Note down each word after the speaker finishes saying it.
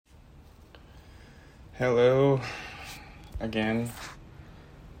Hello again.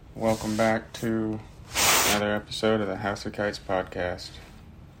 Welcome back to another episode of the House of Kites podcast.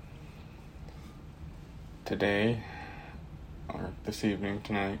 Today, or this evening,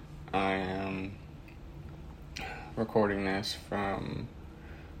 tonight, I am recording this from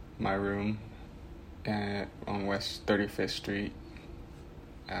my room on West 35th Street.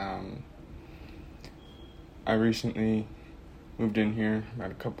 I recently moved in here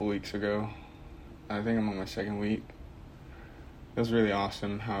about a couple weeks ago. I think I'm on my second week. It was really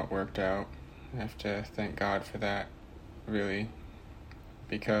awesome how it worked out. I have to thank God for that, really,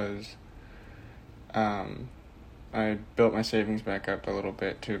 because I built my savings back up a little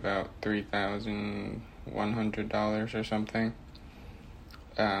bit to about $3,100 or something.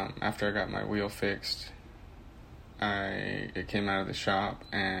 After I got my wheel fixed, it came out of the shop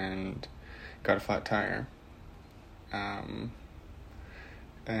and got a flat tire.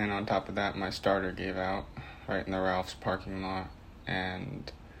 And on top of that, my starter gave out right in the Ralph's parking lot,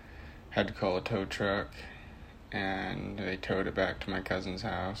 and had to call a tow truck, and they towed it back to my cousin's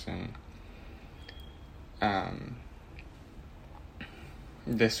house. And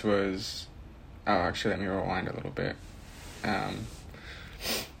this was, actually, let me rewind a little bit.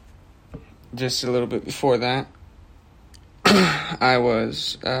 Just a little bit before that, I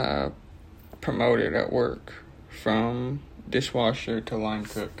was promoted at work from dishwasher to line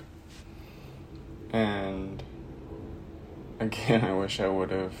cook. And again, I wish I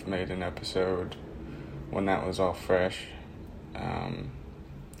would have made an episode when that was all fresh.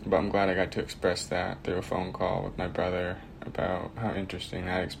 But I'm glad I got to express that through a phone call with my brother about how interesting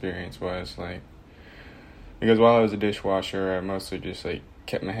that experience was. Because while I was a dishwasher, I mostly just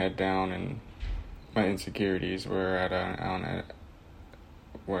kept my head down, and my insecurities were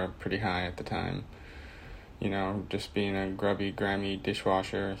were pretty high at the time. Just being a grubby, grimy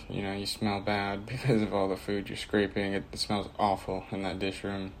dishwasher, you smell bad because of all the food you're scraping. It smells awful in that dish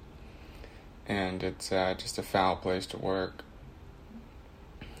room. And it's just a foul place to work.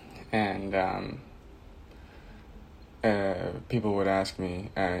 And people would ask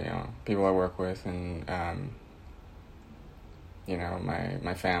me, people I work with, and,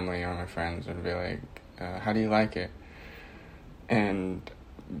 my family or my friends would be like, how do you like it? And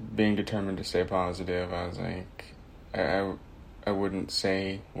being determined to stay positive, I was like, I wouldn't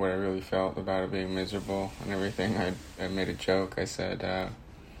say what I really felt about it being miserable and everything. I made a joke. I said,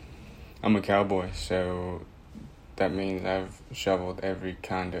 I'm a cowboy, so that means I've shoveled every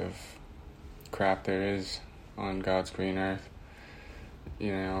kind of crap there is on God's green earth.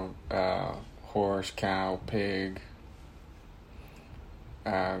 Horse, cow, pig,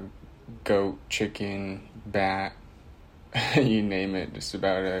 goat, chicken, bat, you name it, just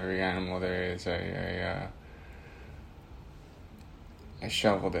about every animal there is. I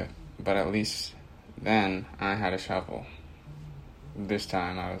shoveled it, but at least then I had a shovel. This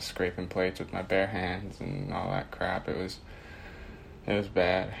time I was scraping plates with my bare hands and all that crap. It was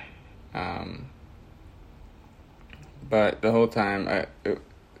bad. But the whole time,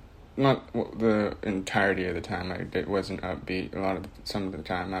 not the entirety of the time, it wasn't upbeat. Some of the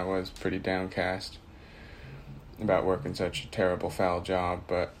time I was pretty downcast about working such a terrible, foul job,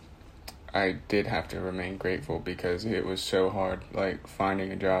 but I did have to remain grateful because it was so hard,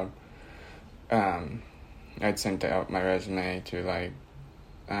 finding a job. I'd sent out my resume to, I'd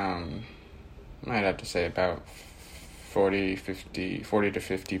have to say about 40 to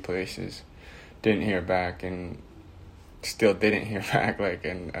 50 places. Didn't hear back, and still didn't hear back,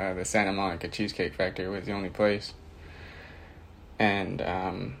 and the Santa Monica Cheesecake Factory was the only place. And,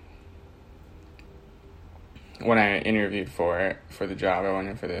 when I interviewed for the job, I went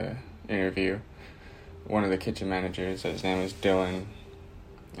in for the interview. One of the kitchen managers, his name was Dylan,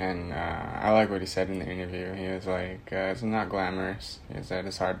 and I like what he said in the interview. He was like, it's not glamorous. He said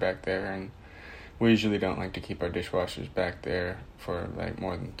it's hard back there, and we usually don't like to keep our dishwashers back there for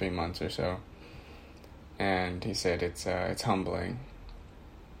more than 3 months or so. And he said it's humbling.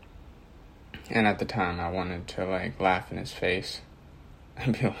 And at the time, I wanted to laugh in his face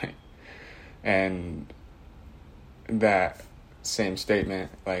and be like, and that same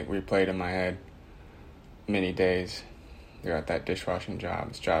statement replayed in my head many days throughout that dishwashing job.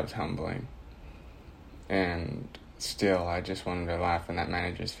 This job's humbling. And still, I just wanted to laugh in that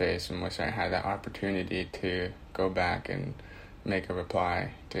manager's face and wish I had that opportunity to go back and make a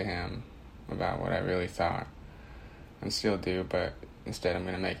reply to him about what I really thought. And still do, but instead I'm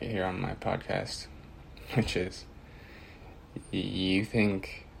going to make it here on my podcast, which is, you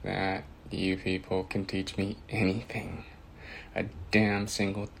think that you people can teach me anything, a damn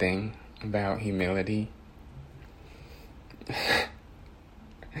single thing about humility?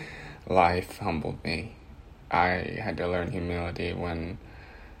 life humbled me. I had to learn humility when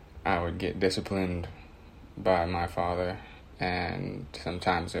I would get disciplined by my father, and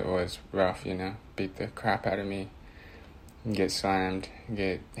sometimes it was rough, beat the crap out of me, get slammed,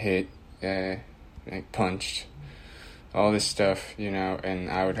 get hit, punched, all this stuff, and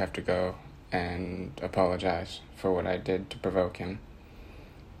I would have to go and apologize for what I did to provoke him.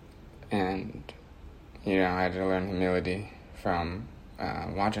 And, I had to learn humility from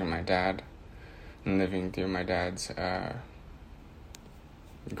watching my dad and living through my dad's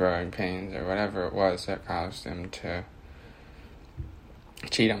growing pains or whatever it was that caused him to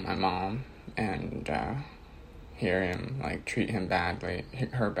cheat on my mom, and hear him treat her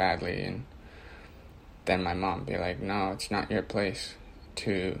badly, and then my mom be like, no, it's not your place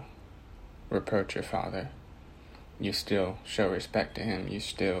to reproach your father. You still show respect to him, you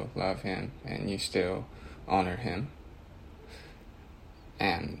still love him, and you still honor him.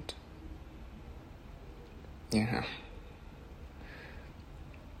 And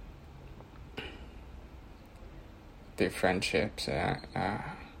through friendships,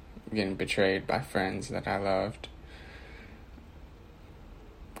 getting betrayed by friends that I loved,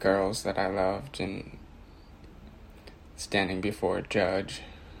 girls that I loved, and standing before a judge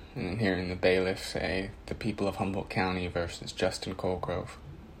and then hearing the bailiff say, the people of Humboldt County versus Justin Colgrove.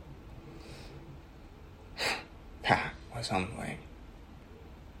 That was humbling.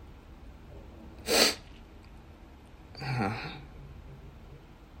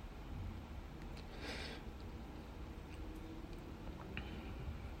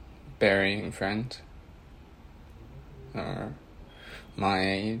 Burying friends or my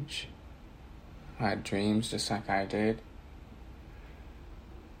age had dreams just like I did,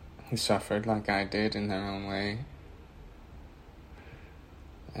 who suffered like I did in their own way.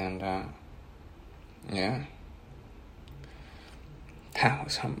 And that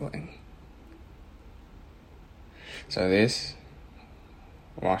was humbling. So this,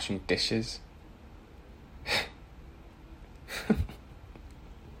 washing dishes,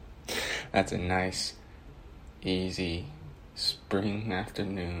 that's a nice, easy spring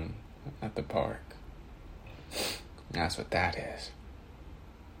afternoon at the park. That's what that is.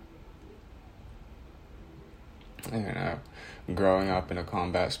 Growing up in a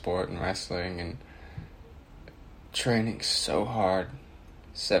combat sport and wrestling and training so hard,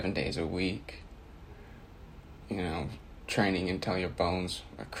 7 days a week, training until your bones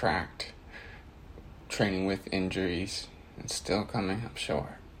are cracked, training with injuries, and still coming up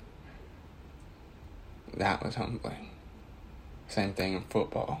short. That was humbling. Same thing in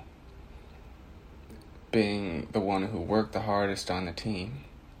football. Being the one who worked the hardest on the team,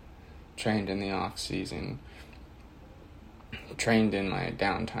 trained in the off season, trained in my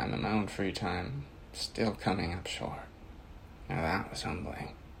downtime and my own free time, still coming up short. Now that was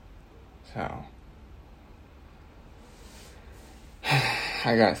humbling. So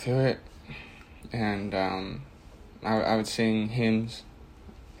I got through it, and I would sing hymns,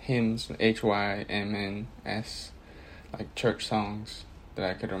 HYMNS, like church songs that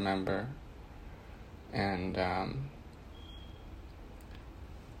I could remember, and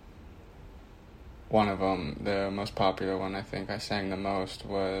one of them, the most popular one I think I sang the most,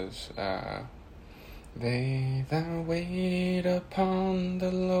 was they that wait upon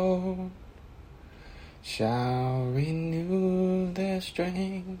the Lord shall renew their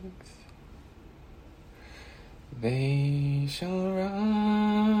strength. They shall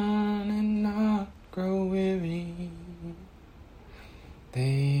run and not grow weary.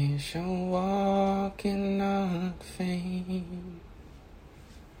 They shall walk and not faint.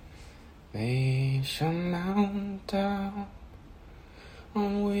 They shall mount up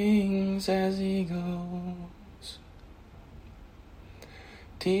on wings as eagles.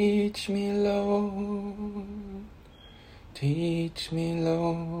 Teach me, Lord,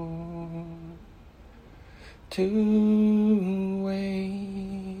 to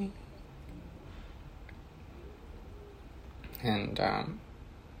wait. And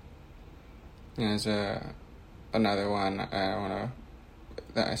there's another one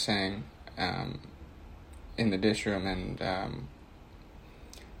that I sang in the dish room, and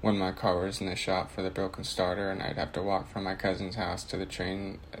when my car was in the shop for the broken starter, and I'd have to walk from my cousin's house to the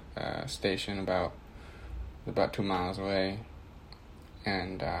train station about 2 miles away,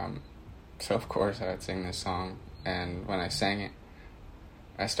 and so of course I would sing this song. And when I sang it,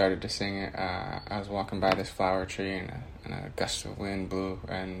 I started to sing it, I was walking by this flower tree, and a gust of wind blew,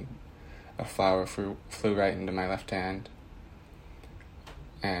 and a flower flew right into my left hand.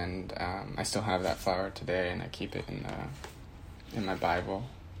 And I still have that flower today, and I keep it in my Bible.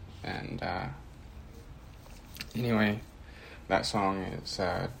 And anyway, that song is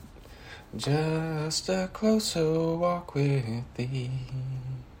Just a closer walk with thee.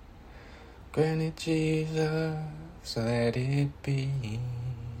 Granted, Jesus, let it be.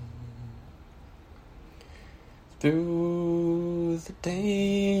 Through the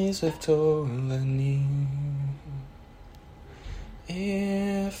days of toil anear,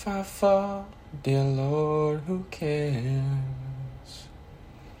 if I fall, dear Lord, who cares?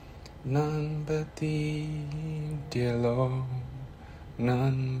 None but thee, dear Lord,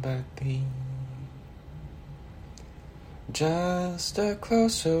 none but thee. Just a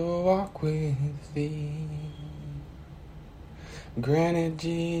closer walk with thee. Granted,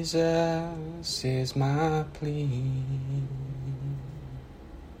 Jesus is my plea.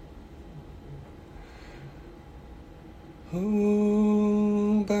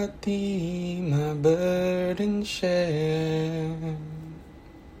 Who but thee my burden share?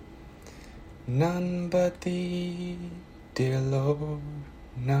 None but thee, dear Lord,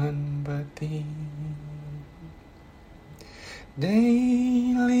 none but thee.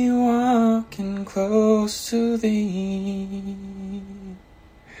 Daily walking close to thee.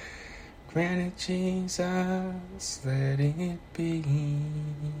 Granted, Jesus, let it be.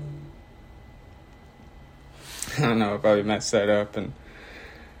 I don't know, I probably messed that up, and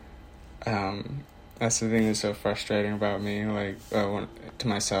that's the thing that's so frustrating about me, to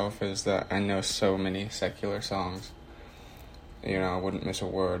myself, is that I know so many secular songs. You know, I wouldn't miss a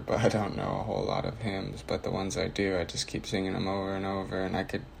word, but I don't know a whole lot of hymns. But the ones I do, I just keep singing them over and over, and I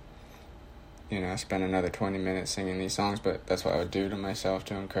could, spend another 20 minutes singing these songs, but that's what I would do to myself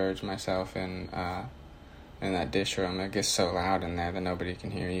to encourage myself in that dish room. It gets so loud in there that nobody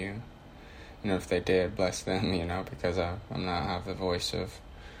can hear you. If they did, bless them, because I'm not have the voice of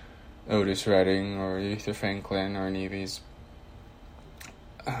Otis Redding or Aretha Franklin or any of these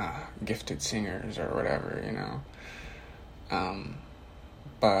gifted singers or whatever,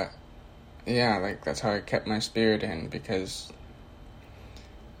 But yeah, that's how I kept my spirit in, because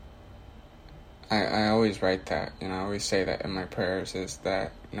I always write that, I always say that in my prayers, is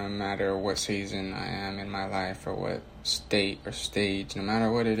that no matter what season I am in my life or what state or stage, no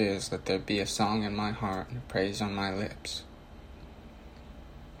matter what it is, let there be a song in my heart and a praise on my lips,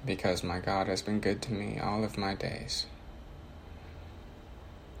 because my God has been good to me all of my days.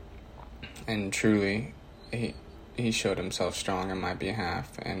 And truly, He showed Himself strong on my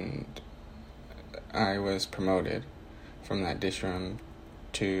behalf, and I was promoted from that dish room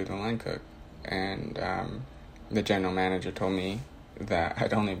to the line cook. And the general manager told me that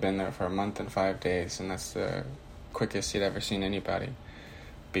I'd only been there for a month and 5 days, and that's the quickest he'd ever seen anybody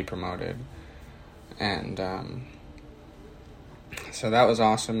be promoted. And so that was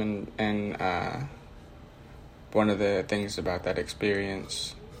awesome. And one of the things about that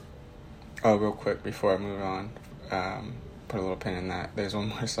experience, real quick before I move on, put a little pin in that. There's one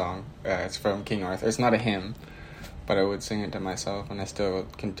more song. It's from King Arthur. It's not a hymn, but I would sing it to myself, and I still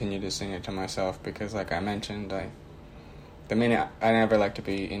continue to sing it to myself, because like I mentioned, I never like to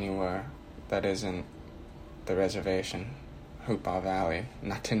be anywhere that isn't the reservation, Hoopaw Valley,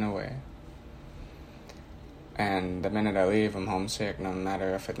 not in a way. And the minute I leave, I'm homesick, no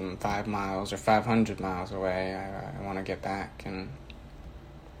matter if I'm 5 miles or 500 miles away. I want to get back, and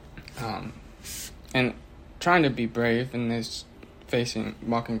trying to be brave in this,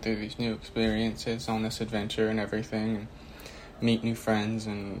 walking through these new experiences on this adventure and everything, and meet new friends,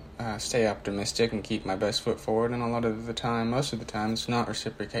 and stay optimistic and keep my best foot forward. And most of the time, it's not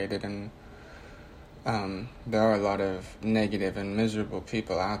reciprocated, and there are a lot of negative and miserable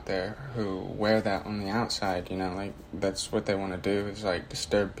people out there who wear that on the outside, that's what they want to do, is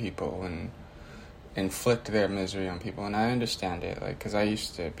disturb people and inflict their misery on people. And I understand it, because I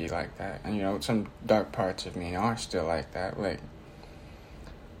used to be like that, and some dark parts of me are still like that,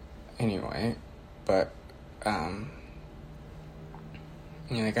 anyway. But I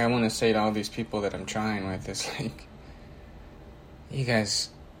want to say to all these people that I'm trying with, is you guys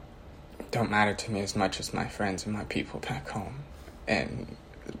don't matter to me as much as my friends and my people back home.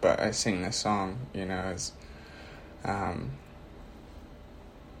 But I sing this song, as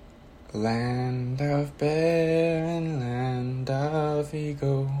land of barren, land of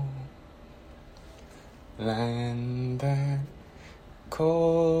eagle, land that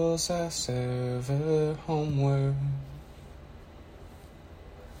calls us ever homeward.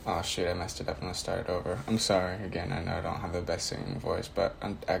 Oh shoot, I messed it up and let's start over. I'm sorry again, I know I don't have the best singing voice, but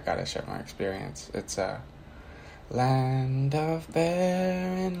I gotta share my experience. It's land of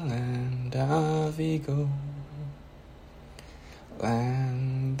barren, land of eagle,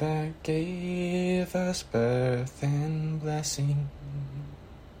 land that gave us birth and blessing,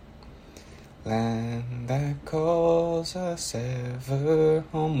 land that calls us ever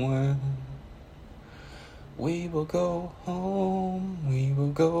homeward. We will go home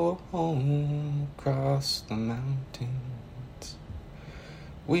across the mountains.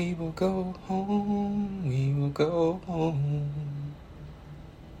 We will go home.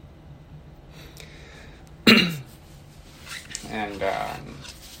 And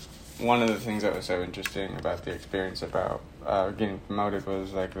one of the things that was so interesting about the experience about getting promoted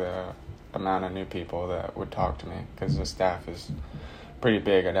was like the amount of new people that would talk to me, because the staff is pretty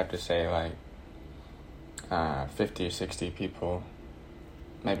big. I'd have to say like 50 or 60 people,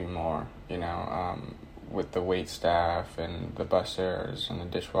 maybe more, with the wait staff and the bussers and the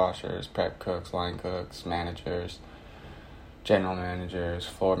dishwashers, prep cooks, line cooks, managers, general managers,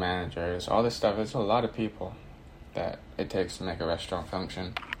 floor managers, all this stuff. It's a lot of people that it takes to make a restaurant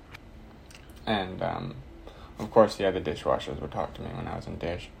function. And of course the other dishwashers would talk to me when I was in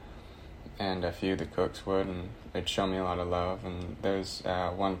dish, and a few of the cooks would, and they'd show me a lot of love. And there's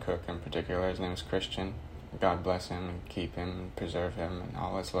one cook in particular, his name was Christian. God bless him and keep him and preserve him and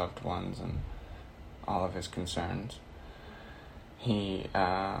all his loved ones and all of his concerns. He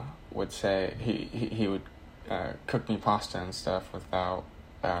would say he would cook me pasta and stuff without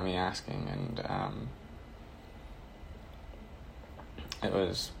me asking, and it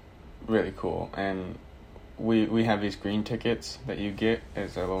was really cool. And we have these green tickets that you get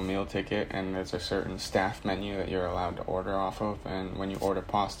as a little meal ticket, and there's a certain staff menu that you're allowed to order off of. And when you order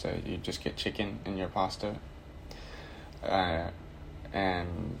pasta, you just get chicken in your pasta.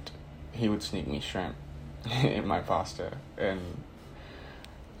 And he would sneak me shrimp in my pasta, and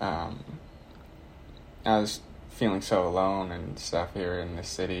I was feeling so alone and stuff here in the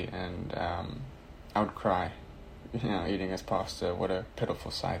city, and I would cry, eating his pasta. What a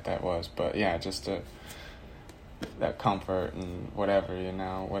pitiful sight that was. But yeah, just that comfort and whatever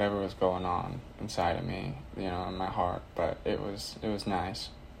was going on inside of me, in my heart. But it was nice.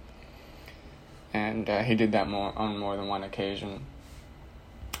 And he did that on more than one occasion.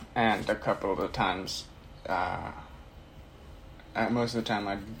 And a couple of the times, most of the time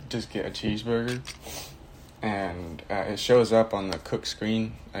I'd just get a cheeseburger, and it shows up on the cook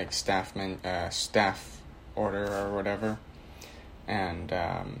screen, like staff order or whatever. And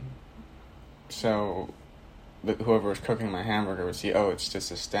so whoever was cooking my hamburger would see, it's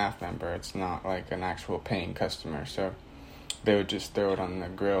just a staff member, it's not like an actual paying customer. So they would just throw it on the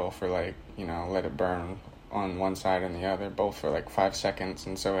grill for let it burn on one side and the other, both for like 5 seconds.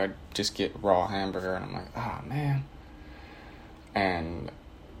 And so I'd just get raw hamburger, and I'm like, man. And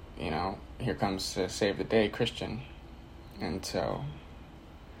here comes to save the day Christian. And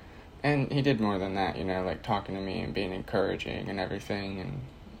he did more than that, like talking to me and being encouraging and everything, and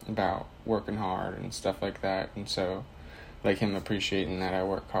about working hard and stuff like that. And so like him appreciating that I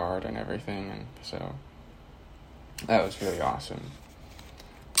work hard and everything. And so that was really awesome.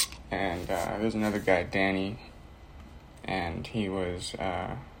 And there's another guy, Danny, and he would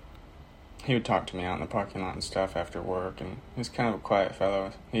talk to me out in the parking lot and stuff after work, and he's kind of a quiet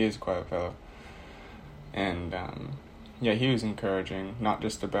fellow. He is a quiet fellow. And he was encouraging, not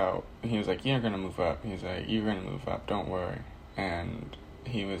just about, he was like, you're going to move up. He's like, you're going to move up, don't worry. And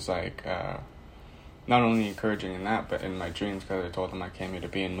he was like, not only encouraging in that, but in my dreams, because I told him I came here to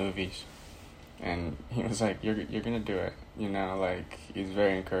be in movies. And he was like, you're going to do it. He's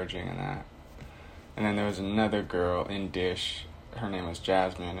very encouraging in that. And then there was another girl in dish. Her name was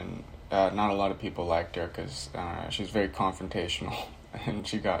Jasmine, and not a lot of people liked her because she was very confrontational. And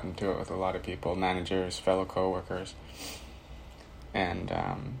she got into it with a lot of people, managers, fellow coworkers. And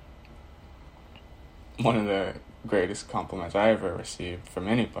one of the greatest compliments I ever received from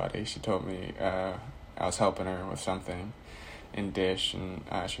anybody, she told me I was helping her with something in dish, and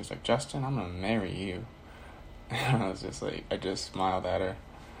she was like, Justin, I'm gonna marry you. And I was just like, I just smiled at her,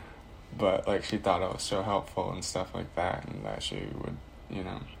 but she thought I was so helpful and stuff like that, and that she would,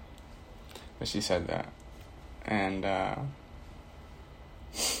 that she said that. And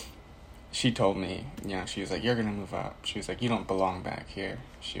she told me, she was like, you're gonna move up. She was like, you don't belong back here,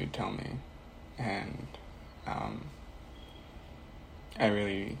 she would tell me. And I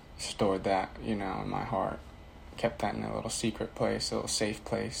really stored that, in my heart. Kept that in a little secret place, a little safe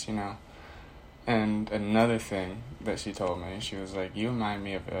place, And another thing that she told me, she was like, you remind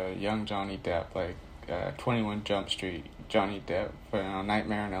me of a young Johnny Depp, 21 Jump Street Johnny Depp,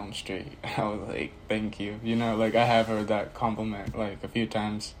 Nightmare on Elm Street. I was like, thank you. I have heard that compliment a few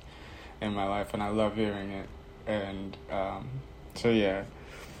times in my life, and I love hearing it. And so yeah,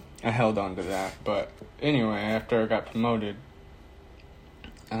 I held on to that. But anyway, after I got promoted,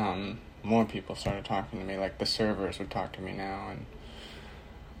 more people started talking to me. The servers would talk to me now,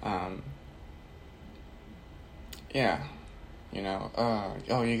 and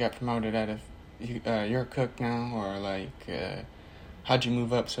you got promoted out of you're a cook now, or like, how'd you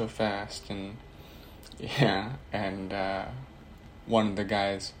move up so fast? And yeah, and one of the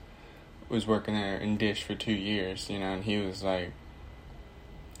guys was working there in Dish for 2 years, and he was like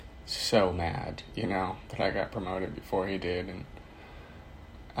so mad, that I got promoted before he did, and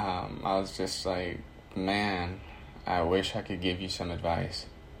I was just like, man, I wish I could give you some advice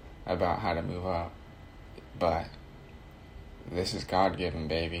about how to move up, but this is God-given,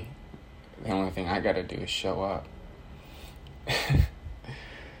 baby. The only thing I gotta do is show up.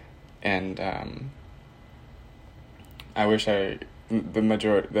 And I wish when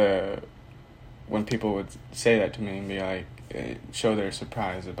people would say that to me and be like, show their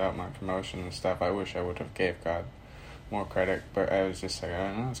surprise about my promotion and stuff, I wish I would have gave God more credit, but I was just like, I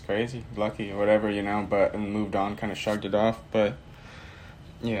don't know, it's crazy, lucky, or whatever, but and moved on, kind of shrugged it off. But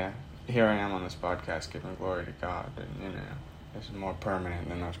yeah, here I am on this podcast giving glory to God, and this is more permanent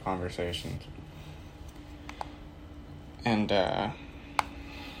than those conversations. And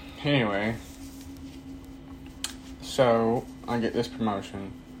anyway, so I get this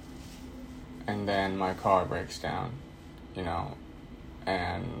promotion, and then my car breaks down,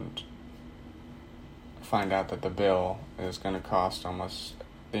 and find out that the bill is going to cost almost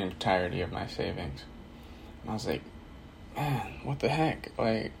the entirety of my savings. And I was like, man, what the heck?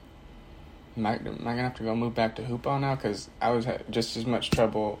 Like, am I going to have to go move back to Hoopaw now? Because I was just as much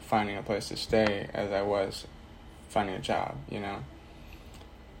trouble finding a place to stay as I was finding a job,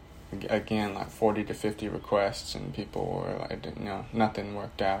 Again, like 40 to 50 requests, and people were like, nothing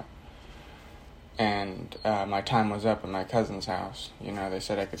worked out. And my time was up at my cousin's house. They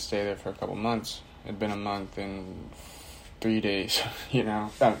said I could stay there for a couple months. It'd been a month and 3 days, 2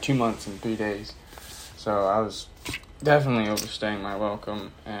 months and 3 days. So I was definitely overstaying my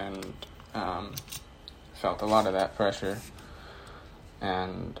welcome, and felt a lot of that pressure.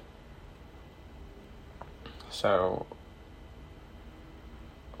 And so,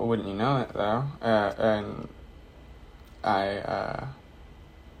 wouldn't you know it, though? And I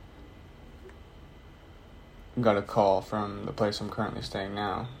got a call from the place I'm currently staying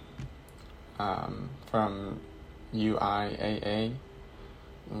now. From UIAA. It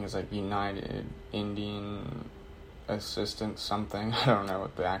was like United Indian Assistance something. I don't know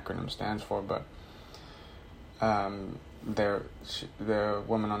what the acronym stands for, but the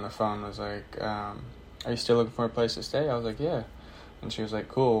woman on the phone was like, "Are you still looking for a place to stay?" I was like, "Yeah," and she was like,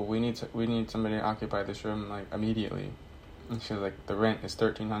 "Cool. We need somebody to occupy this room like immediately." And she was like, "The rent is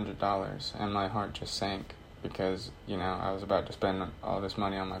 $1,300," and my heart just sank because I was about to spend all this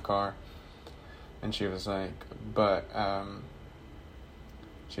money on my car. And she was like, but,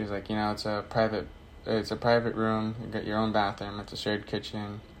 she was like, it's a private room, you got your own bathroom, it's a shared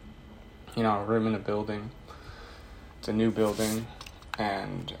kitchen, a room in a building, it's a new building,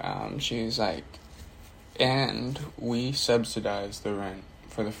 and, she's like, and we subsidize the rent.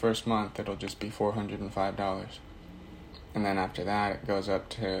 For the first month, it'll just be $405. And then after that, it goes up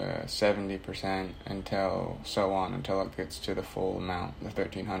to 70% until it gets to the full amount, the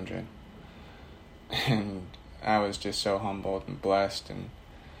 $1,300. And I was just so humbled and blessed,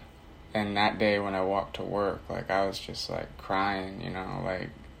 and that day when I walked to work, like I was just like crying,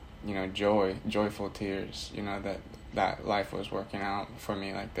 joyful tears, that life was working out for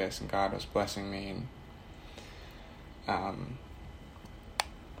me like this, and God was blessing me. And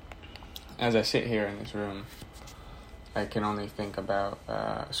as I sit here in this room, I can only think about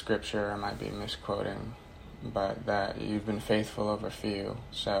scripture I might be misquoting, but that you've been faithful over few,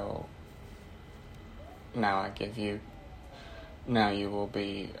 so now you will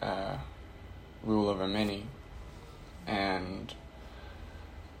be rule over many. And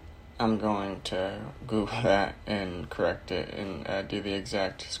I'm going to Google that and correct it and do the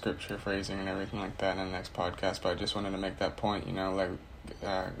exact scripture phrasing and everything like that in the next podcast. But I just wanted to make that point,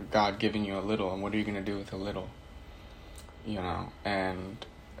 God giving you a little, and what are you going to do with a little? And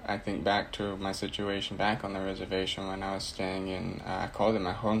I think back to my situation back on the reservation when I was staying in, I called it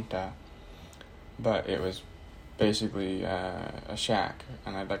my junta, but it was basically a shack,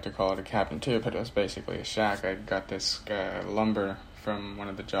 and I'd like to call it a cabin too, but it was basically a shack. I got this lumber from one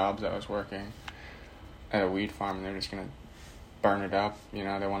of the jobs I was working at a weed farm, and they were just going to burn it up, they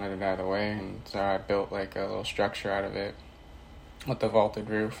wanted it out of the way, and so I built like a little structure out of it with a vaulted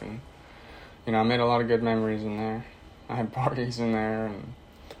roof, and I made a lot of good memories in there. I had parties in there, and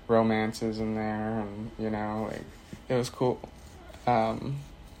romances in there, and it was cool.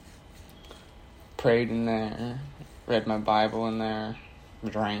 Prayed in there, read my Bible in there,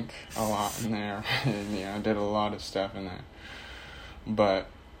 drank a lot in there, and, did a lot of stuff in there. But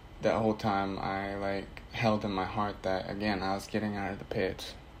that whole time I held in my heart that, again, I was getting out of the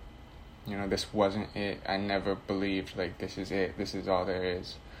pits. You know, this wasn't it. I never believed, like, this is it. This is all there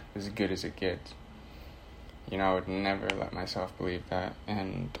is. As good as it gets. You know, I would never let myself believe that.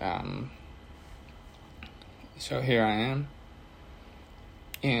 And so here I am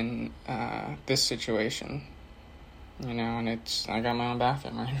in this situation. You know, and I got my own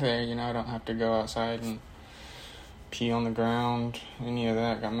bathroom right there. You know, I don't have to go outside and pee on the ground, any of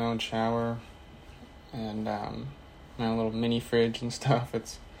that. Got my own shower and my own little mini fridge and stuff.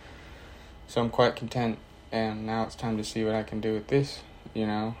 So I'm quite content, and now it's time to see what I can do with this, you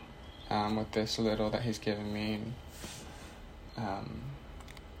know, with this little that he's given me. And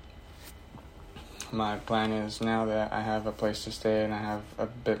my plan is, now that I have a place to stay and I have a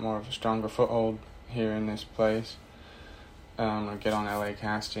bit more of a stronger foothold here in this place, I'll get on LA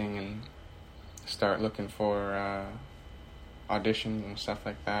Casting and start looking for auditions and stuff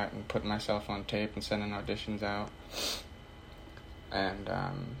like that, and putting myself on tape and sending auditions out. And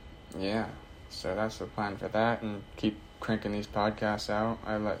yeah, so that's the plan for that, and keep cranking these podcasts out.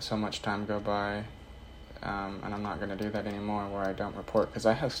 I let so much time go by, and I'm not going to do that anymore where I don't report, because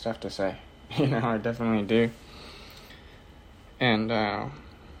I have stuff to say. You know, I definitely do. And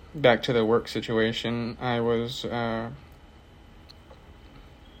back to the work situation, I was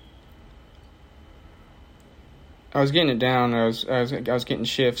getting it down. I was getting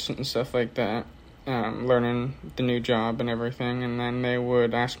shifts and stuff like that, learning the new job and everything, and then they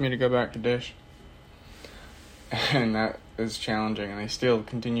would ask me to go back to Dish. And that is challenging, and they still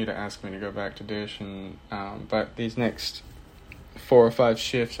continue to ask me to go back to Dish. And but these next 4 or 5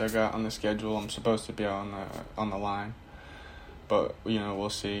 shifts I got on the schedule, I'm supposed to be on the line, but you know, we'll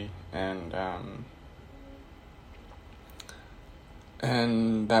see. And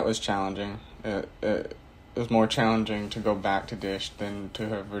that was challenging. It was more challenging to go back to Dish than to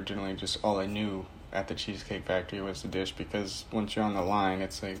have originally just all I knew at the Cheesecake Factory was the Dish, because once you're on the line,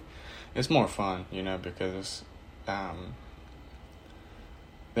 it's like, it's more fun, you know, because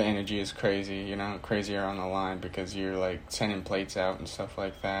the energy is crazy, you know, crazier on the line, because you're like sending plates out and stuff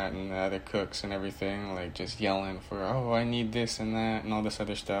like that, and the other cooks and everything like just yelling for, oh, I need this and that and all this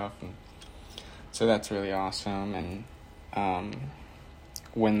other stuff. And so that's really awesome. And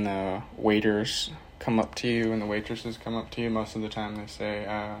when the waiters come up to you and the waitresses come up to you, most of the time they say,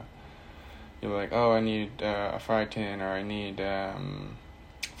 you're like, oh, I need a fried tin, or I need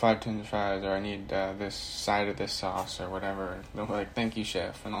 5 tins of fries, or I need this side of this sauce, or whatever. They're like, thank you,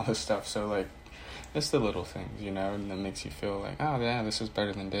 chef, and all this stuff. So like, it's the little things, you know, and that makes you feel like, oh yeah, this is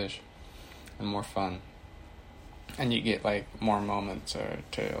better than Dish, and more fun. And you get like more moments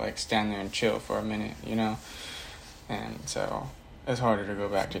to like stand there and chill for a minute, you know. And so it's harder to go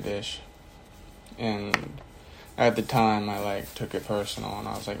back to Dish. And at the time, I like took it personal, and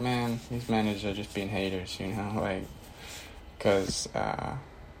I was like, man, these managers are just being haters, you know, like, because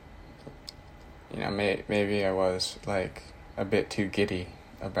you know, maybe I was like a bit too giddy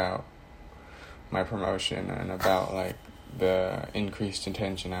about my promotion and about like the increased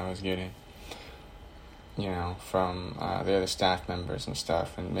attention I was getting, you know, from the other staff members and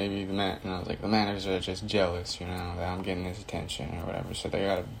stuff. And maybe I was like, the managers are just jealous, you know, that I'm getting this attention or whatever, so they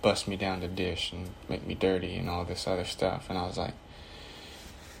gotta bust me down to Dish and make me dirty and all this other stuff. And I was like,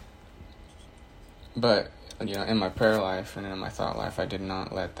 but you know, in my prayer life and in my thought life, I did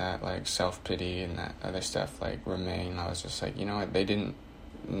not let that like self-pity and that other stuff like remain. I was just like, you know what,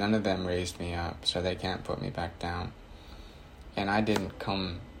 none of them raised me up, so they can't put me back down. And I didn't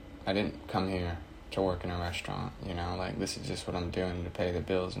come here to work in a restaurant, you know, like, this is just what I'm doing to pay the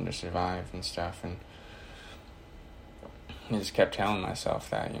bills and to survive and stuff. And I just kept telling myself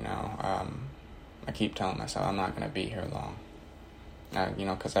that, you know, I keep telling myself I'm not going to be here long, you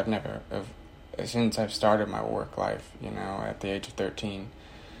know, because since I've started my work life, you know, at the age of 13,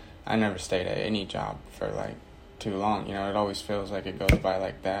 I never stayed at any job for like too long, you know. It always feels like it goes by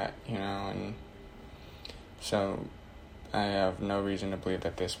like that, you know. And so I have no reason to believe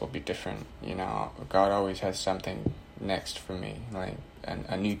that this will be different, you know. God always has something next for me, like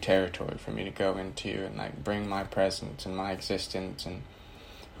a new territory for me to go into, and like bring my presence and my existence and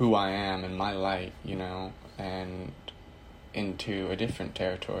who I am and my light, you know, and into a different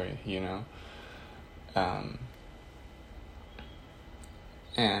territory, you know.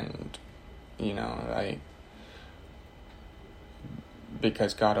 And, you know, like,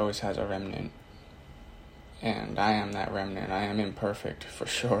 because God always has a remnant, and I am that remnant. I am imperfect, for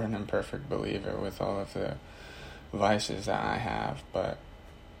sure, an imperfect believer with all of the vices that I have, but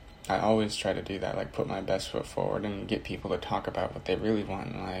I always try to do that, like put my best foot forward and get people to talk about what they really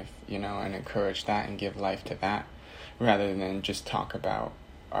want in life, you know, and encourage that and give life to that, rather than just talk about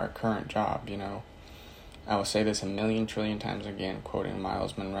our current job, you know. I will say this a million trillion times again, quoting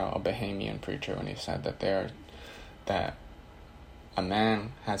Miles Monroe, a Bahamian preacher, when he said that a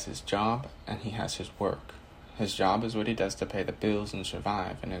man has his job and he has his work. His job is what he does to pay the bills and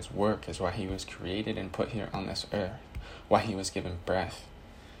survive, and his work is why he was created and put here on this earth, why he was given breath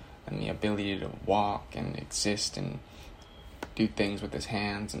and the ability to walk and exist and do things with his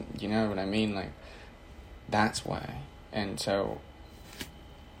hands, and you know what I mean? Like, that's why. And so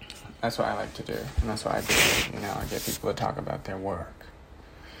that's what I like to do, and that's what I do. You know, I get people to talk about their work.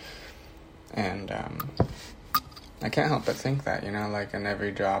 And I can't help but think that, you know, like in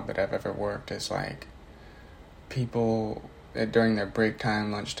every job that I've ever worked, it's like people during their break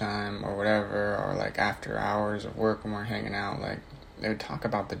time, lunchtime, or whatever, or like after hours of work when we're hanging out, like they would talk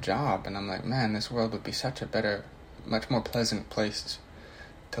about the job, and I'm like, man, this world would be such a better, much more pleasant place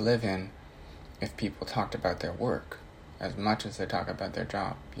to live in if people talked about their work as much as they talk about their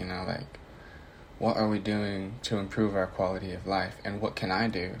job. You know, like, what are we doing to improve our quality of life, and what can I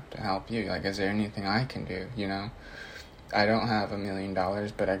do to help you? Like, is there anything I can do? You know, I don't have $1 million,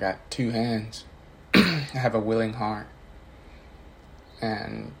 but I got 2 hands. I have a willing heart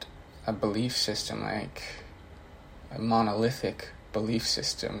and a belief system, like a monolithic belief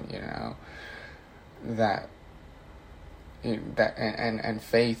system, you know, and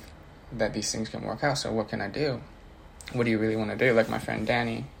faith that these things can work out. So what can I do? What do you really want to do? Like my friend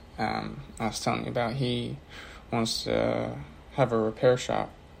Danny, I was telling you about, he wants to have a repair shop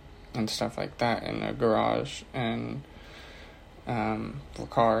and stuff like that in a garage and for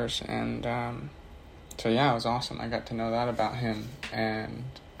cars, and so yeah, it was awesome. I got to know that about him, and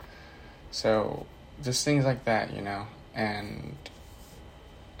so just things like that, you know. And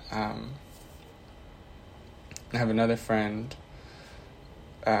I have another friend,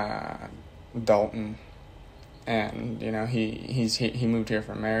 Dalton, and you know, he moved here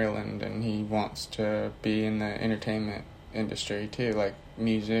from Maryland, and he wants to be in the entertainment industry too. Like,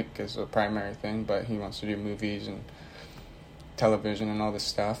 music is a primary thing, but he wants to do movies and television and all this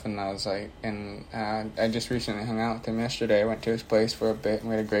stuff. And I was like, and I just recently hung out with him yesterday. I went to his place for a bit and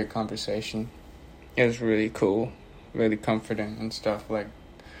we had a great conversation. It was really cool, really comforting and stuff. Like,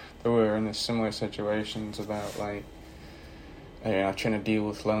 we were in similar situations about, like, you know, trying to deal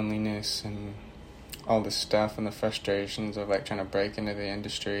with loneliness and all this stuff and the frustrations of like trying to break into the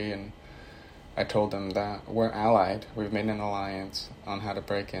industry. And I told him that we're allied. We've made an alliance on how to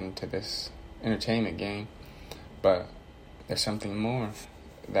break into this entertainment game, but there's something more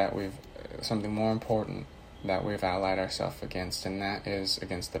important that we've allied ourselves against, and that is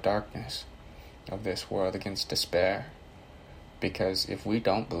against the darkness of this world, against despair. Because if we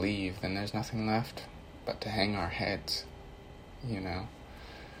don't believe, then there's nothing left but to hang our heads, you know.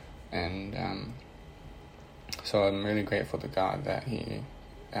 And so I'm really grateful to God that He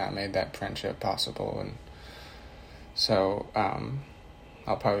made that friendship possible. And so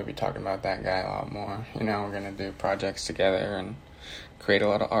I'll probably be talking about that guy a lot more. You know, we're going to do projects together and create a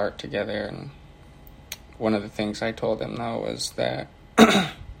lot of art together. And one of the things I told him, though, was that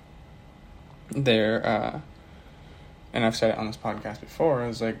and I've said it on this podcast before,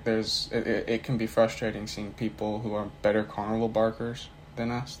 is like it can be frustrating seeing people who are better carnival barkers than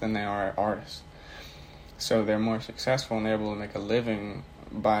us, than they are artists. So they're more successful and they're able to make a living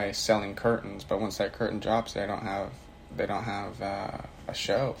by selling curtains, but once that curtain drops, they don't have a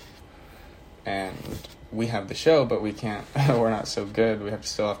show. And we have the show, but we can't. We're not so good. We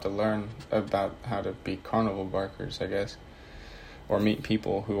still have to learn about how to be carnival barkers, I guess, or meet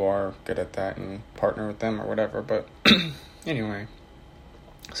people who are good at that and partner with them or whatever. But anyway,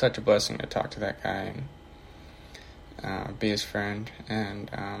 such a blessing to talk to that guy and be his friend. And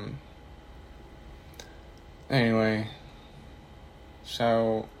anyway,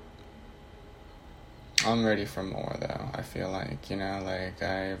 so I'm ready for more, though. I feel like, you know, like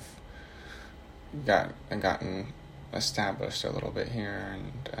I've gotten established a little bit here,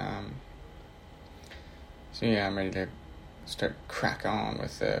 and so yeah, I'm ready to start crack on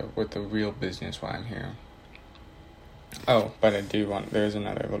with the real business while I'm here. Oh, but there's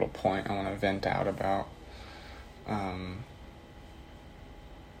another little point I want to vent out about.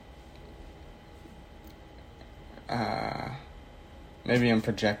 Maybe I'm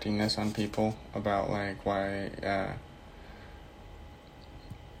projecting this on people about like why,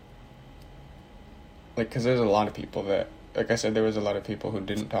 like, because there's a lot of people that, like I said, there was a lot of people who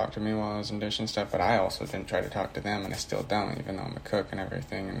didn't talk to me while I was in dishing stuff, but I also didn't try to talk to them, and I still don't, even though I'm a cook and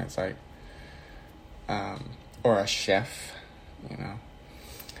everything. And it's like, or a chef, you know.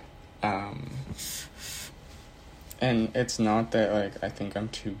 And it's not that, like, I think I'm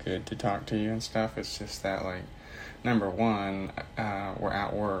too good to talk to you and stuff. It's just that, like, number one, we're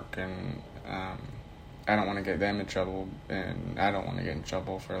at work, and I don't want to get them in trouble, and I don't want to get in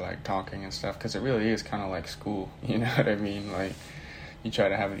trouble for, like, talking and stuff, because it really is kind of like school, you know what I mean? Like, you try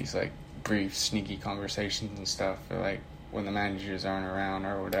to have these, like, brief, sneaky conversations and stuff, or, like, when the managers aren't around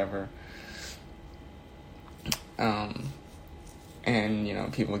or whatever. And, you know,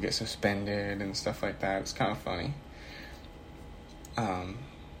 people get suspended and stuff like that. It's kind of funny.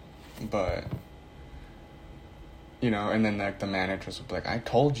 But, you know, and then, like, the managers will be like, I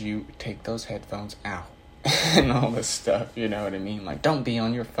told you, take those headphones out. And all this stuff, you know what I mean? Like, don't be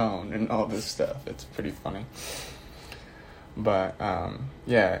on your phone and all this stuff. It's pretty funny. But,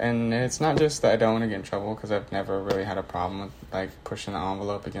 yeah, and it's not just that I don't want to get in trouble, because I've never really had a problem with, like, pushing the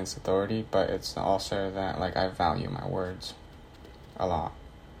envelope against authority, but it's also that, like, I value my words a lot,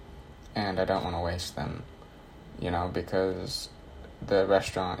 and I don't want to waste them, you know, because the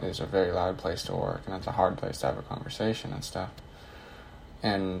restaurant is a very loud place to work, and it's a hard place to have a conversation and stuff.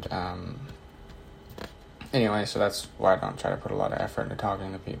 And, anyway, so that's why I don't try to put a lot of effort into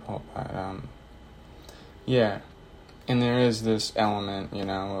talking to people, but, yeah. And there is this element, you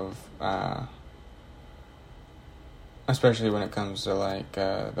know, of, especially when it comes to, like,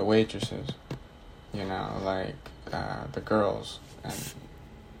 the waitresses, you know, like, the girls, and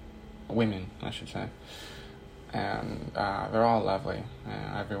women, I should say. And, they're all lovely,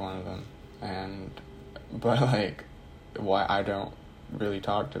 every one of them. But, like, why I don't really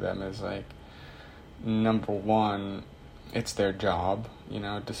talk to them is, like, number one, it's their job, you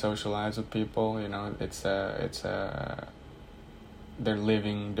know, to socialize with people, you know, their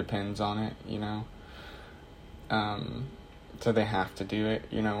living depends on it, you know, so they have to do it,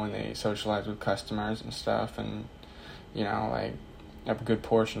 you know, when they socialize with customers and stuff, and, you know, like, a good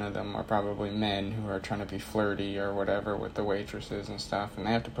portion of them are probably men who are trying to be flirty or whatever with the waitresses and stuff, and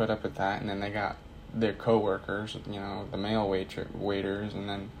they have to put up with that, and then they got their co-workers, you know, the male waiters, and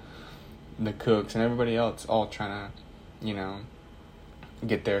then the cooks, and everybody else all trying to, you know,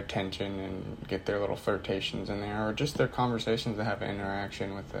 get their attention and get their little flirtations in there, or just their conversations to have an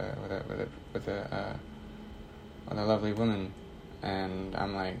interaction with a lovely woman. And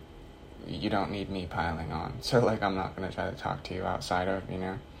I'm like, you don't need me piling on. So, like, I'm not gonna try to talk to you outside of, you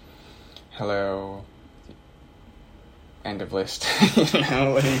know, hello, end of list. You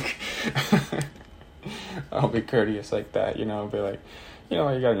know, like, I'll be courteous like that. You know, I'll be like, you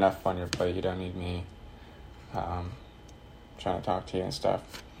know, you got enough on your plate. You don't need me trying to talk to you and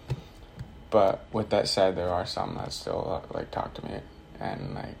stuff. But with that said, there are some that still, like, talk to me.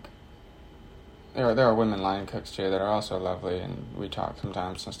 And, like, there are women line cooks, too, that are also lovely. And we talk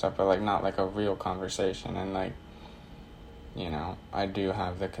sometimes and stuff. But, like, not, like, a real conversation. And, like, you know, I do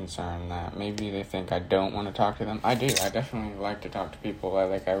have the concern that maybe they think I don't want to talk to them. I do. I definitely like to talk to people. I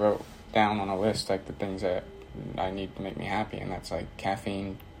wrote down on a list, like, the things that I need to make me happy, and that's, like,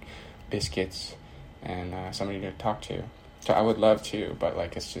 caffeine, biscuits, and somebody to talk to. So I would love to, but,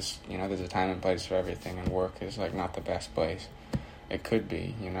 like, it's just, you know, there's a time and place for everything, and work is, like, not the best place. It could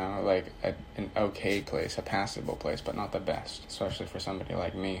be, you know, like, an okay place, a passable place, but not the best, especially for somebody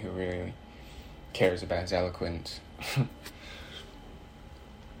like me who really cares about his eloquence.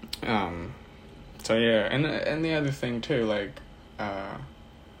 So, yeah, and the other thing, too, like,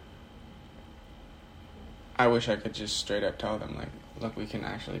 I wish I could just straight up tell them, like, look, we can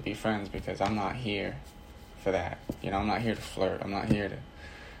actually be friends, because I'm not here for that. You know, I'm not here to flirt. I'm not here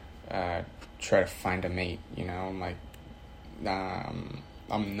to try to find a mate, you know. I'm like,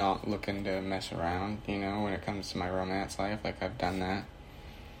 I'm not looking to mess around, you know, when it comes to my romance life. Like, I've done that.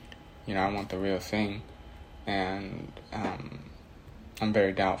 You know, I want the real thing. And I'm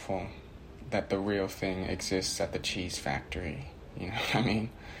very doubtful that the real thing exists at the cheese factory. You know what I mean?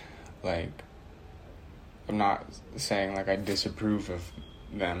 Like, I'm not saying, like, I disapprove of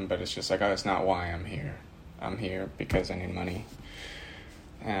them, but it's just like, oh, that's not why I'm here. I'm here because I need money.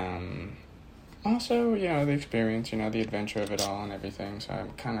 Also, you know, the experience, you know, the adventure of it all and everything, so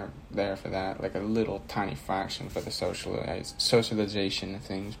I'm kind of there for that, like a little tiny fraction for the socialization of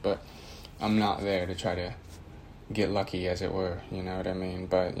things, but I'm not there to try to get lucky, as it were, you know what I mean?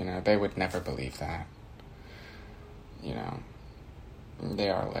 But, you know, they would never believe that. You know, they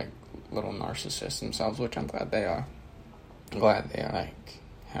are, like, little narcissists themselves, which I'm glad they are. I'm glad they, like,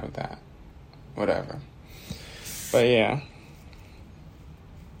 have that. Whatever. But, yeah.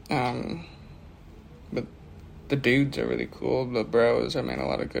 But the dudes are really cool. The bros, I made a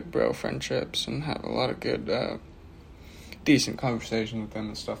lot of good bro friendships and have a lot of good, decent conversation with them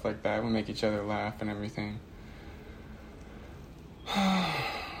and stuff like that. We make each other laugh and everything.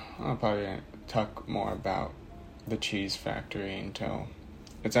 I'll probably talk more about the cheese factory until...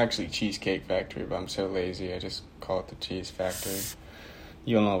 It's actually Cheesecake Factory, but I'm so lazy, I just call it the Cheese Factory.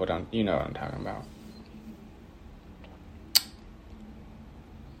 You know what I'm talking about.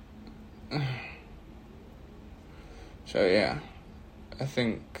 So yeah, I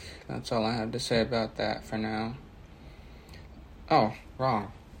think that's all I have to say about that for now. Oh,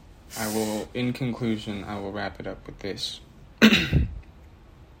 wrong. In conclusion, I will wrap it up with this.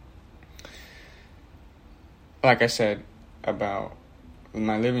 Like I said about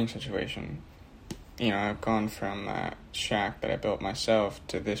my living situation, I've gone from that shack that I built myself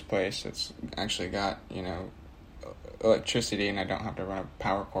to this place that's actually got, electricity, and I don't have to run a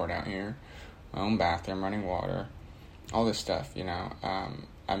power cord out here. My own bathroom, running water, all this stuff,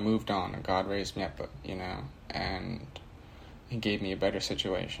 I moved on, and God raised me up, and He gave me a better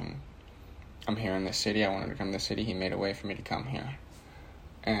situation. I'm here in this city. I wanted to come to the city. He made a way for me to come here.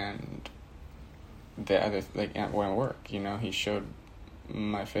 And the other, where I work, He showed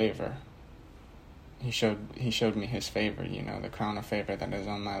my favor. He showed me His favor, the crown of favor that is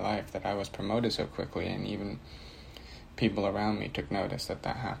on my life, that I was promoted so quickly, and even people around me took notice that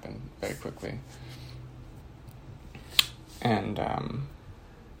happened very quickly. And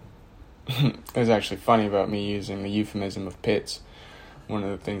it was actually funny about me using the euphemism of pits. One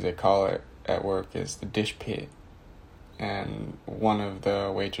of the things they call it at work is the dish pit. And one of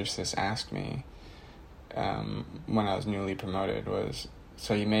the waitresses asked me, when I was newly promoted, was,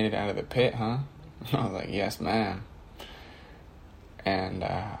 "So you made it out of the pit, huh?" I was like, "Yes, ma'am." And,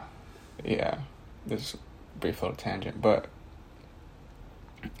 yeah, this brief little tangent, but,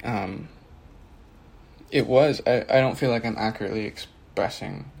 it was, I don't feel like I'm accurately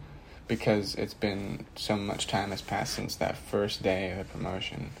expressing, because it's been so much time has passed since that first day of the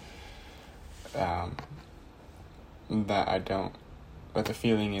promotion, but the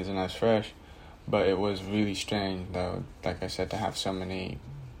feeling isn't as fresh. But it was really strange, though, like I said, to have so many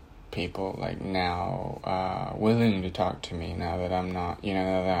people, now, willing to talk to me, now that I'm not,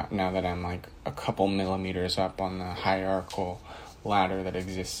 now that I'm, a couple millimeters up on the hierarchical ladder that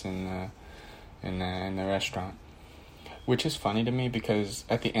exists in the restaurant. Which is funny to me, because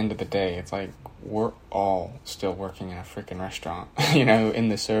at the end of the day, it's like, we're all still working in a freaking restaurant, in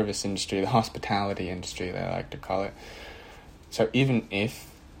the service industry, the hospitality industry, that I like to call it. So even if,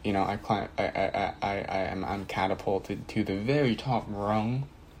 I'm catapulted to the very top rung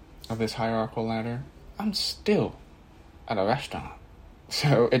of this hierarchical ladder, I'm still at a restaurant.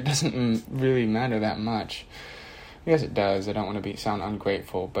 So it doesn't really matter that much. I guess it does. I don't want to sound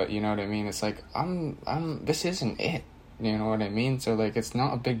ungrateful, but you know what I mean? It's like, this isn't it. You know what I mean? So, it's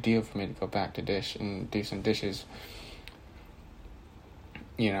not a big deal for me to go back to dish and do some dishes,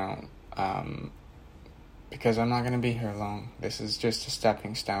 because I'm not going to be here long. This is just a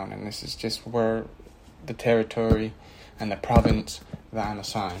stepping stone, and this is just where the territory and the province that I'm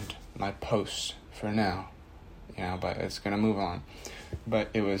assigned, my post for now, but it's going to move on. But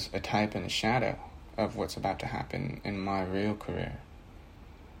it was a type and a shadow of what's about to happen in my real career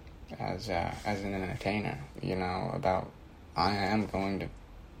as an entertainer, about I am going to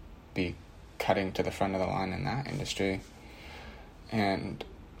be cutting to the front of the line in that industry, and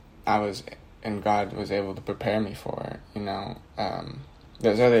God was able to prepare me for it,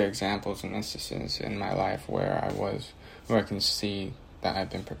 There's other examples and instances in my life where I can see that I've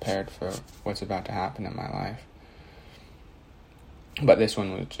been prepared for what's about to happen in my life. But this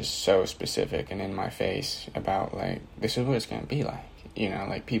one was just so specific and in my face about, this is what it's going to be like.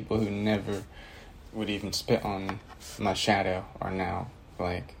 People who never would even spit on my shadow are now,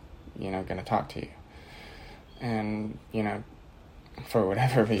 going to talk to you. And, for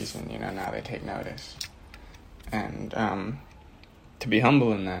whatever reason, now they take notice. And, to be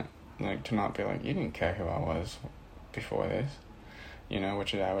humble in that, to not be like, you didn't care who I was before this,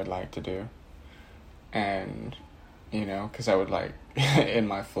 which I would like to do. And, because I would in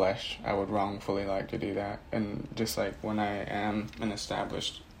my flesh, I would wrongfully like to do that. And just when I am an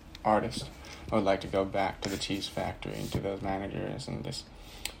established artist, I would like to go back to the cheese factory and to those managers and just,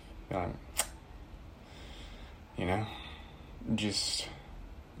 just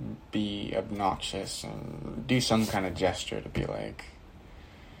be obnoxious and do some kind of gesture to be like,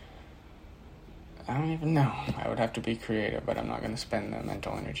 I don't even know. I would have to be creative, but I'm not going to spend the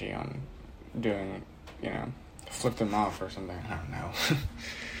mental energy on doing, flip them off or something. I don't know.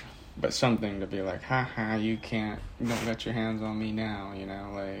 But something to be like, haha, don't get your hands on me now,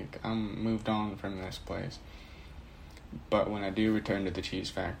 I'm moved on from this place. But when I do return to the cheese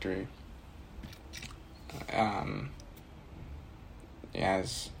factory,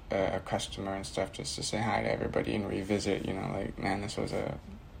 as a customer and stuff, just to say hi to everybody and revisit, man, this was an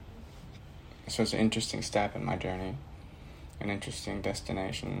interesting step in my journey, an interesting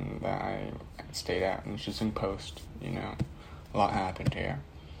destination that I stayed at, and it's just in post, a lot happened here.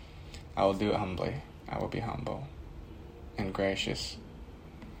 I will do it humbly. I will be humble and gracious.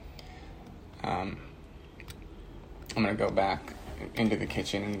 I'm gonna go back into the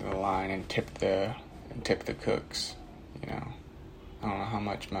kitchen, into the line, and tip the cooks. You know, I don't know how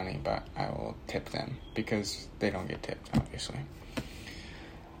much money, but I will tip them because they don't get tipped, obviously.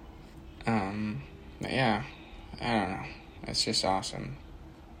 But yeah, I don't know. It's just awesome.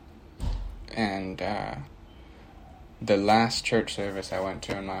 And the last church service I went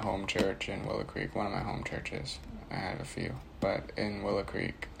to in my home church in Willow Creek, one of my home churches, I have a few, but in Willow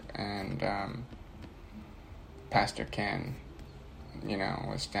Creek, and Pastor Ken,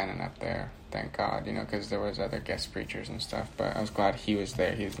 was standing up there, thank God, because there was other guest preachers and stuff, but I was glad he was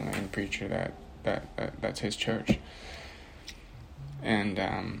there. He's the main preacher that's his church.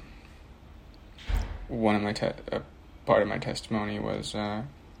 And one of my part of my testimony was that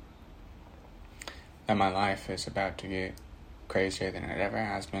my life is about to get crazier than it ever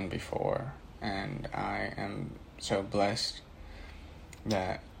has been before, and I am so blessed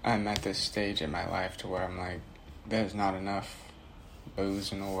that I'm at this stage in my life to where I'm like, there's not enough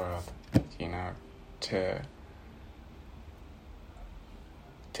booze in the world,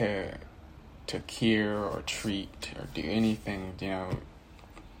 to cure or treat or do anything,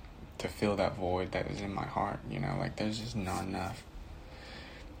 to fill that void that is in my heart, there's just not enough.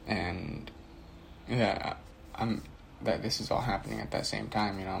 And that this is all happening at that same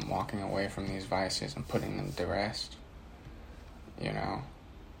time, I'm walking away from these vices and putting them to rest,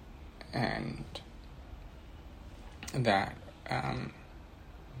 and that,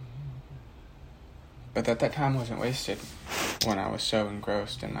 but that time wasn't wasted when I was so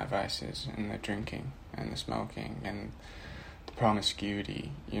engrossed in my vices and the drinking and the smoking and the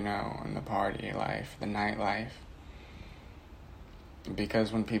promiscuity, and the party life, the nightlife.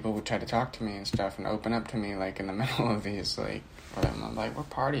 Because when people would try to talk to me and stuff and open up to me, like, in the middle of these, like, I'm like, we're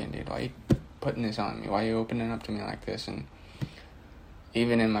partying, dude. Why are you putting this on me? Why are you opening up to me like this? And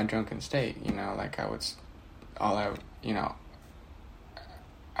even in my drunken state,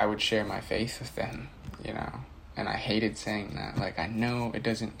 I would share my faith with them, and I hated saying that. Like, I know it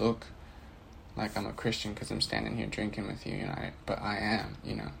doesn't look like I'm a Christian because I'm standing here drinking with you, but I am,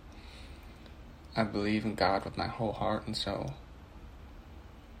 I believe in God with my whole heart and soul.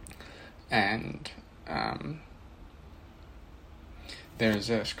 And there's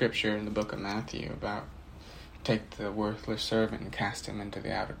a scripture in the book of Matthew about take the worthless servant and cast him into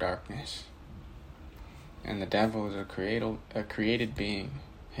the outer darkness. And the devil is a created being.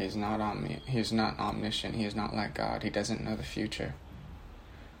 He is not omniscient. He is not like God. He doesn't know the future.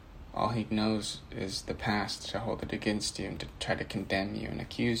 All he knows is the past to hold it against you and to try to condemn you and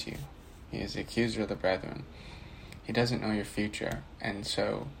accuse you. He is the accuser of the brethren. He doesn't know your future. And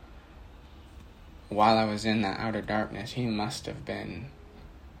so, while I was in that outer darkness, he must have been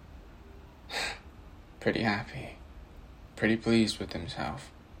pretty happy, pretty pleased with himself.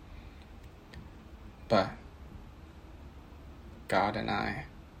 But God and I,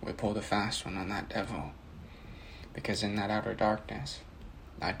 we pulled a fast one on that devil, because in that outer darkness,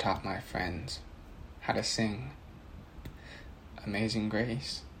 I taught my friends how to sing Amazing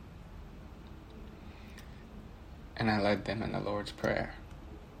Grace, and I led them in the Lord's Prayer.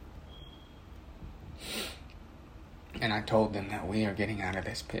 And I told them that we are getting out of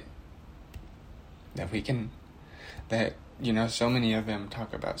this pit. So many of them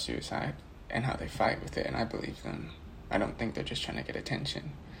talk about suicide and how they fight with it, and I believe them. I don't think they're just trying to get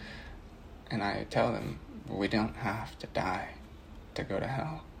attention. And I tell them, we don't have to die to go to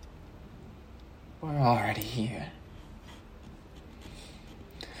hell. We're already here.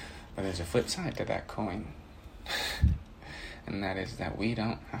 But there's a flip side to that coin. And that is that we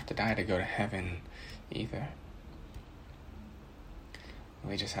don't have to die to go to heaven either.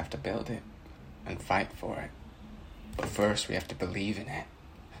 We just have to build it and fight for it. But first we have to believe in it.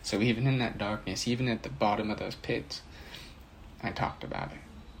 So even in that darkness, even at the bottom of those pits, I talked about it.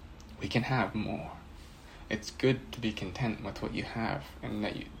 We can have more. It's good to be content with what you have, and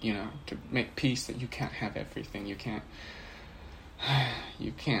that to make peace that you can't have everything. You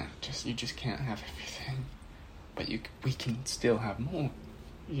just can't have everything. But we can still have more.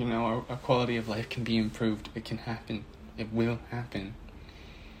 Our quality of life can be improved. It can happen. It will happen.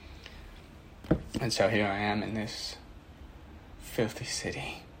 And so here I am in this filthy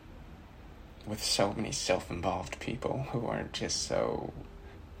city with so many self-involved people who are just so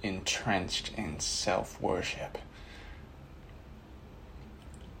entrenched in self-worship.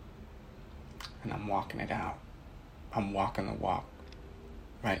 And I'm walking it out. I'm walking the walk.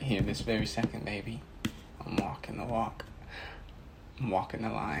 Right here, this very second, baby. I'm walking the walk. I'm walking the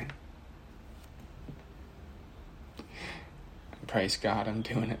line. And praise God, I'm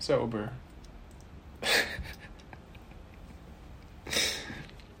doing it sober.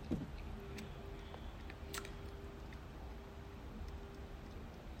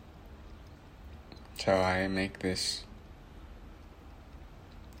 So I make this,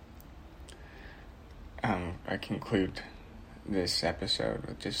 I conclude this episode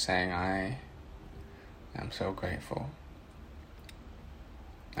with just saying I am so grateful.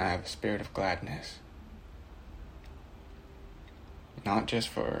 I have a spirit of gladness. Not just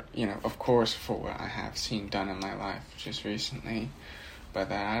for, of course for what I have seen done in my life just recently, but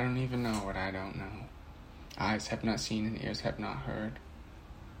that I don't even know what I don't know. Eyes have not seen and ears have not heard.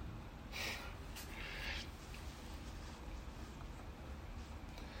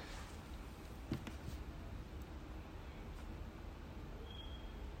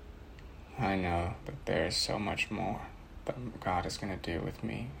 I know that there is so much more that God is going to do with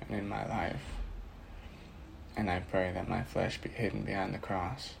me and in my life. And I pray that my flesh be hidden behind the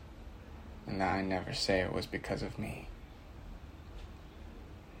cross, and that I never say it was because of me.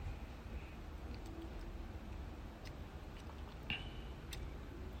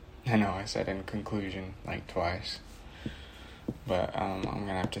 I know I said in conclusion like twice, but I'm going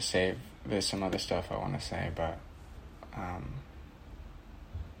to have to save, there's some other stuff I want to say, but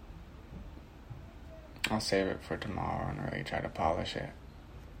I'll save it for tomorrow and really try to polish it.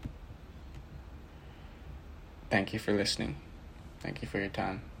 Thank you for listening. Thank you for your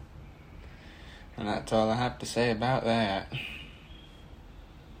time. And that's all I have to say about that.